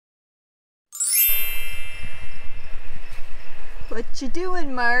What you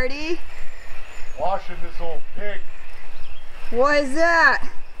doing, Marty? Washing this old pig. Why is that?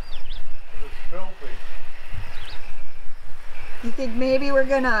 It's filthy. You think maybe we're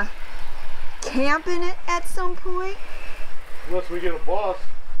gonna camp in it at some point? Unless we get a bus.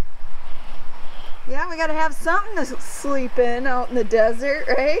 Yeah, we gotta have something to sleep in out in the desert,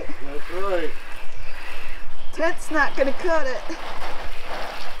 right? That's right. Tent's not gonna cut it.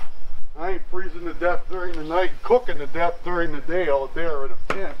 I ain't freezing to death during the night, cooking to death during the day out there in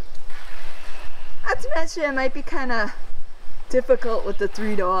a tent. Not to mention it might be kind of difficult with the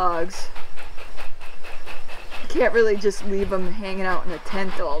 3 dogs. You can't really just leave them hanging out in a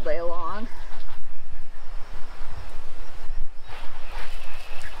tent all day long.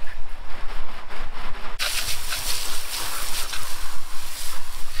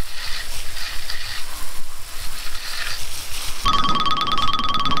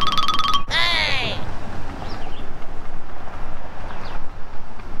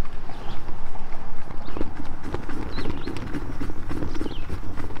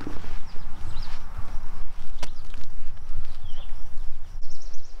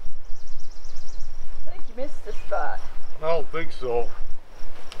 I don't think so.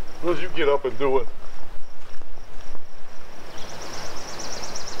 Unless you get up and do it.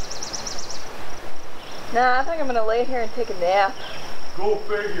 Nah, I think I'm gonna lay here and take a nap. Go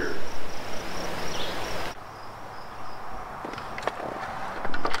figure.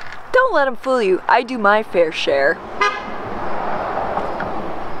 Don't let them fool you. I do my fair share.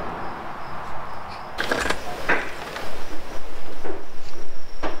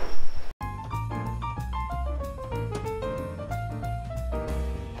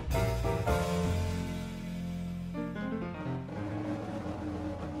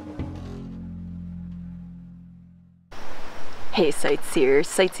 Hey sightseers,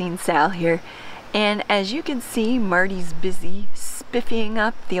 Sightseeing Sal here, and as you can see, Marty's busy spiffying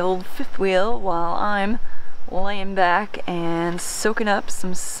up the old fifth wheel while I'm laying back and soaking up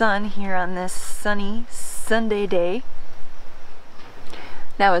some sun here on this sunny Sunday day.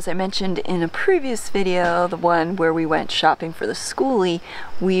 Now, as I mentioned in a previous video, the one where we went shopping for the schoolie,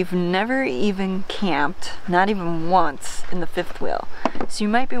 we've never even camped, not even once, in the fifth wheel. So you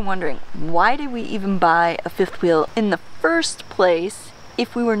might be wondering, why did we even buy a fifth wheel in the first place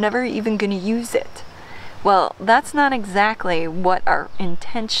if we were never even going to use it? Well, that's not exactly what our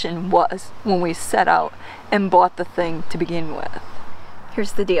intention was when we set out and bought the thing to begin with.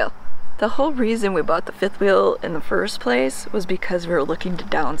 Here's the deal. The whole reason we bought the fifth wheel in the first place was because we were looking to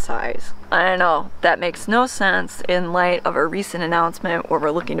downsize. I know, that makes no sense in light of a recent announcement where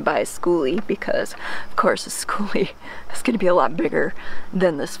we're looking to buy a schoolie, because of course a schoolie is going to be a lot bigger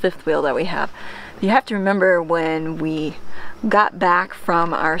than this fifth wheel that we have. You have to remember, when we got back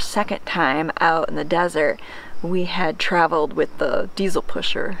from our second time out in the desert, we had traveled with the diesel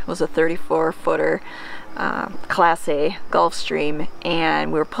pusher. It was a 34-footer. Class A Gulfstream,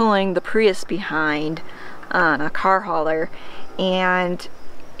 and we were pulling the Prius behind on a car hauler, and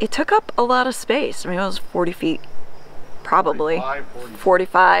it took up a lot of space. I mean, it was 40 feet, probably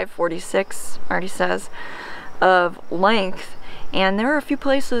 45, 46, Marty says, of length, and there were a few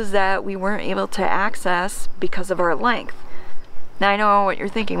places that we weren't able to access because of our length. Now, I know what you're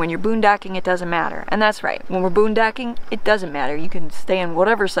thinking. When you're boondocking, it doesn't matter, and that's right. When we're boondocking, it doesn't matter. You can stay in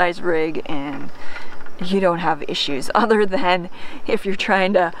whatever size rig and you don't have issues, other than if you're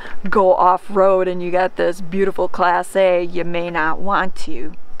trying to go off-road and you got this beautiful Class A, you may not want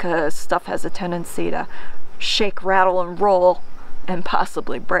to, because stuff has a tendency to shake, rattle, and roll and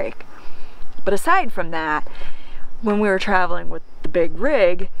possibly break. But aside from that, when we were traveling with the big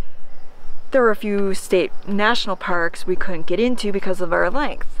rig, there were a few state national parks we couldn't get into because of our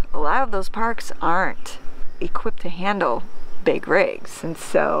length. A lot of those parks aren't equipped to handle big rigs, and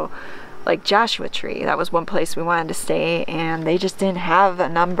so like Joshua Tree, that was one place we wanted to stay, and they just didn't have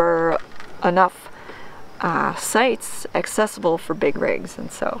enough sites accessible for big rigs,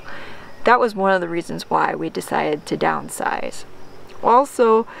 and so that was one of the reasons why we decided to downsize.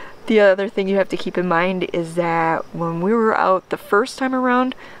 Also, the other thing you have to keep in mind is that when we were out the first time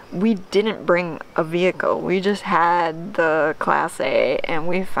around, we didn't bring a vehicle. We just had the Class A, and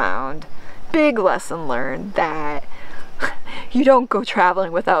we found, big lesson learned, that you don't go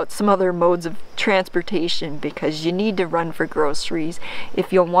traveling without some other modes of transportation, because you need to run for groceries.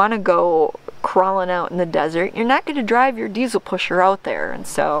 If you want to go crawling out in the desert, you're not going to drive your diesel pusher out there. And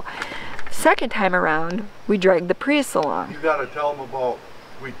so, second time around, we dragged the Prius along. You got to tell them about,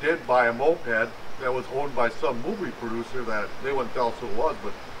 we did buy a moped that was owned by some movie producer that they wouldn't tell us who it was,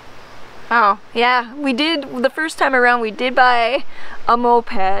 but... Oh, yeah, we did. The first time around, we did buy a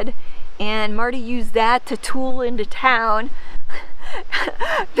moped, and Marty used that to tool into town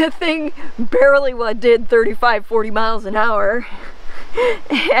The thing barely did 35, 40 miles an hour.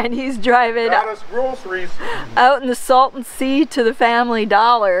 And he's driving got us groceries out in the Salton Sea to the Family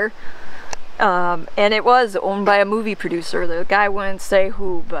Dollar. And it was owned by a movie producer. The guy wouldn't say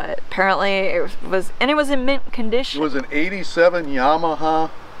who, but apparently it was in mint condition. It was an 87 Yamaha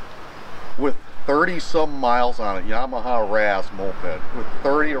with 30 some miles on it. Yamaha RAS moped with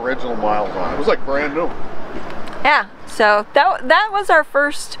 30 original miles on it. It was like brand new. Yeah, so that was our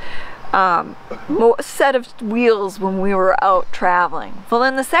first set of wheels when we were out traveling. Well,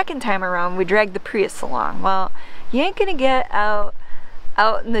 then the second time around, we dragged the Prius along. Well, you ain't gonna get out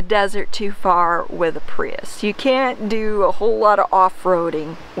in the desert too far with a Prius. You can't do a whole lot of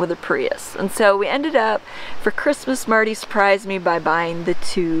off-roading with a Prius. And so we ended up, for Christmas, Marty surprised me by buying the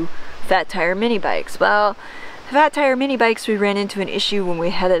 2 Fat Tire mini bikes. Well, the Fat Tire mini bikes, we ran into an issue when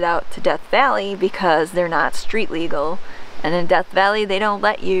we headed out to Death Valley because they're not street legal. And in Death Valley, they don't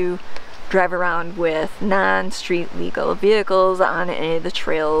let you drive around with non-street legal vehicles on any of the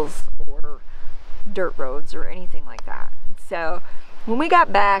trails or dirt roads or anything like that. And so when we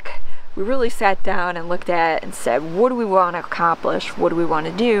got back, we really sat down and looked at it and said, what do we want to accomplish? What do we want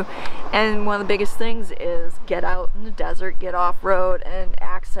to do? And one of the biggest things is get out in the desert, get off-road, and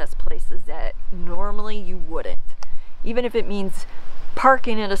access places that normally you wouldn't. Even if it means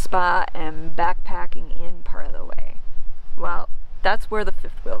parking at a spot and backpacking in part of the way. Well, that's where the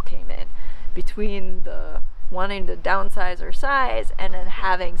fifth wheel came in. Between the wanting to downsize our size and then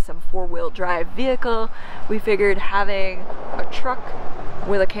having some 4-wheel drive vehicle, we figured having a truck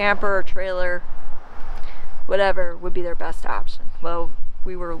with a camper or trailer, whatever, would be their best option. Well,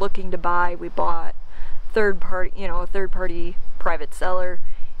 we were looking to buy, we bought a third party private seller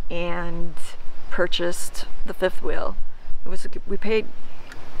and purchased the fifth wheel. We paid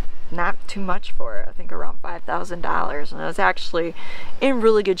not too much for it, I think around $5,000, and it was actually in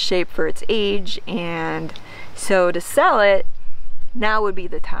really good shape for its age, and so to sell it, now would be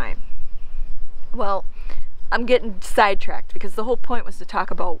the time. Well, I'm getting sidetracked because the whole point was to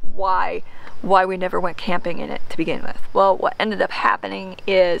talk about why we never went camping in it to begin with. Well, what ended up happening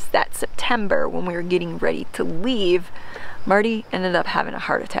is that September, when we were getting ready to leave, Marty ended up having a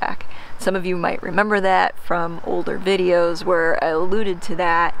heart attack. Some of you might remember that from older videos where I alluded to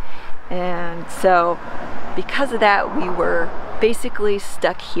that. And so because of that, we were basically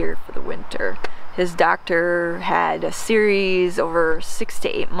stuck here for the winter. His doctor had a series over 6 to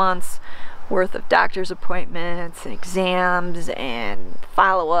 8 months worth of doctor's appointments and exams and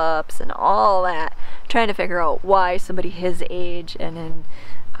follow-ups and all that, trying to figure out why somebody his age and in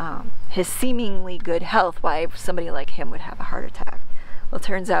his seemingly good health, why somebody like him would have a heart attack. Well, it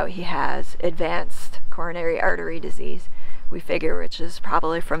turns out he has advanced coronary artery disease, we figure, which is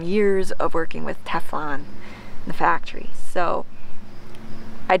probably from years of working with Teflon in the factory. So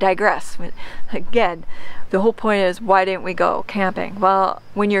I digress. Again, the whole point is, why didn't we go camping? Well,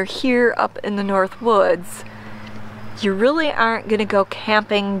 when you're here up in the North Woods, you really aren't going to go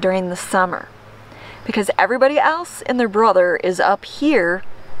camping during the summer because everybody else and their brother is up here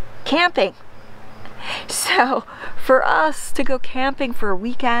camping. So for us to go camping for a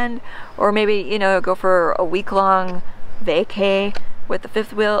weekend, or maybe, you know, go for a week-long vacay with the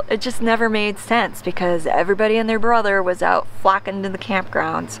fifth wheel, it just never made sense because everybody and their brother was out flocking to the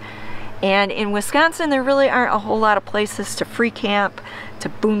campgrounds. And in Wisconsin, there really aren't a whole lot of places to free camp, to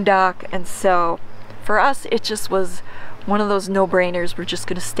boondock, and so for us, it just was one of those no-brainers. We're just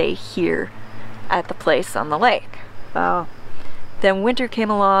gonna stay here at the place on the lake. Well, then winter came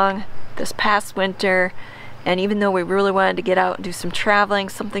along, this past winter, and even though we really wanted to get out and do some traveling,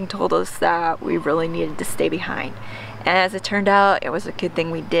 something told us that we really needed to stay behind. And as it turned out, it was a good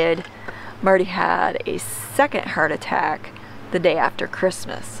thing we did. Marty had a second heart attack the day after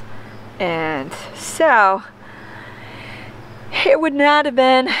Christmas. And so, it would not have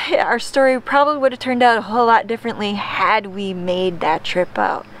been, our story probably would have turned out a whole lot differently had we made that trip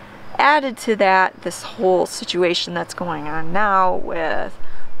out. Added to that, this whole situation that's going on now with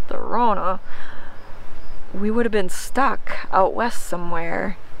the Rona, we would have been stuck out west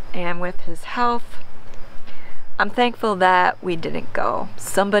somewhere, and with his health, I'm thankful that we didn't go.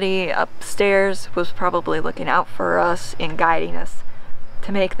 Somebody upstairs was probably looking out for us and guiding us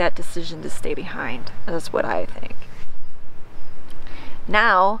to make that decision to stay behind. That's what I think.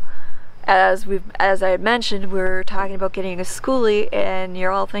 Now, as I had mentioned, we're talking about getting a schoolie, and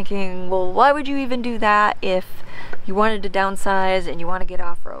you're all thinking, well, why would you even do that if you wanted to downsize and you want to get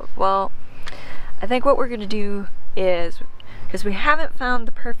off-road? Well, I think what we're going to do is, because we haven't found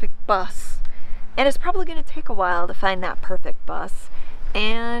the perfect bus, and it's probably going to take a while to find that perfect bus,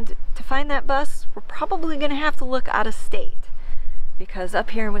 and to find that bus, we're probably going to have to look out of state. because up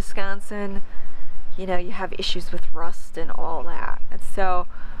here in Wisconsin, you know, you have issues with rust and all that. And so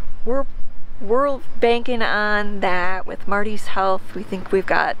we're banking on that. With Marty's health, we think we've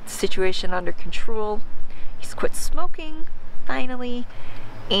got the situation under control. He's quit smoking finally,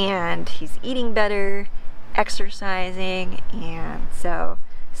 and he's eating better, exercising, and so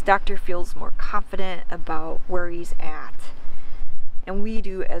his doctor feels more confident about where he's at, and we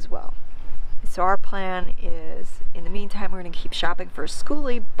do as well. So our plan is, in the meantime, we're going to keep shopping for a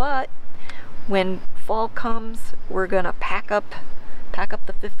schoolie, but when fall comes, we're going to pack up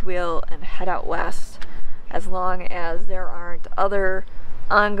the fifth wheel and head out west, as long as there aren't other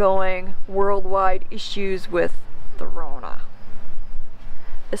ongoing worldwide issues with the Rona.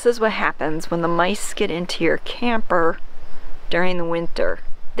 This is what happens when the mice get into your camper during the winter.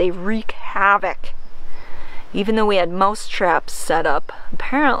 They wreak havoc. Even though we had mouse traps set up,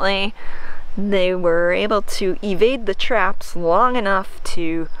 apparently they were able to evade the traps long enough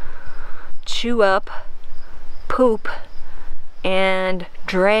to chew up, poop, and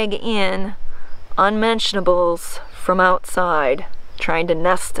drag in unmentionables from outside, trying to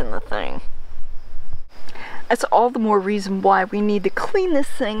nest in the thing. That's all the more reason why we need to clean this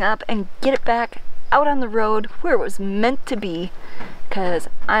thing up and get it back out on the road where it was meant to be, because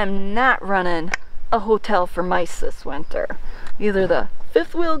I'm not running a hotel for mice this winter. Either the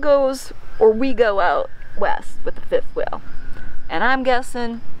fifth wheel goes or we go out west with the fifth wheel. And I'm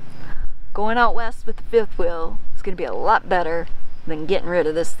guessing going out west with the fifth wheel is going to be a lot better than getting rid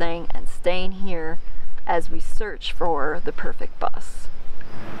of this thing and staying here as we search for the perfect bus.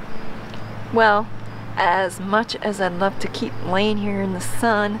 Well, as much as I'd love to keep laying here in the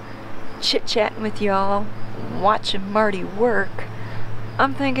sun, chit-chatting with y'all, watching Marty work,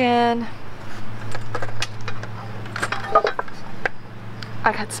 I'm thinking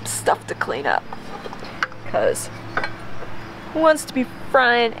I got some stuff to clean up, because who wants to be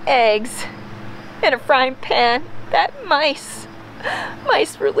frying eggs in a frying pan? That mice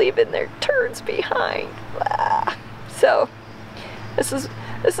were leaving their turds behind. So this is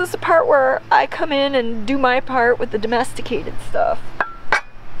the part where I come in and do my part with the domesticated stuff,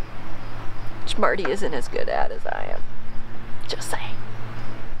 which Marty isn't as good at as I am. Just saying.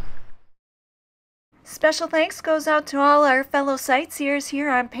 Special thanks goes out to all our fellow sightseers here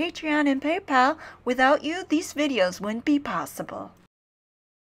on Patreon and PayPal. Without you, these videos wouldn't be possible.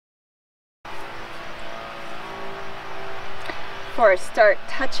 Before I start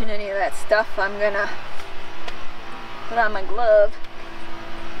touching any of that stuff, I'm gonna put on my glove.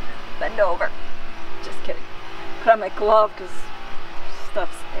 Bend over. Just kidding. Put on my glove because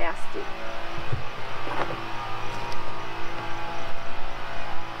stuff's nasty.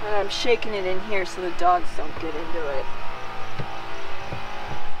 And I'm shaking it in here so the dogs don't get into it.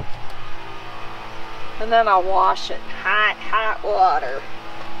 And then I'll wash it in hot water.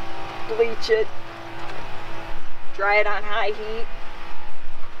 Bleach it. Dry it on high heat.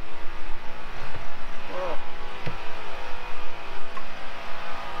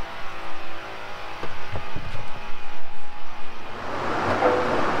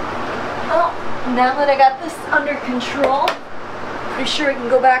 Well, now that I got this under control, pretty sure I can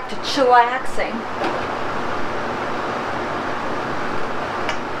go back to chillaxing.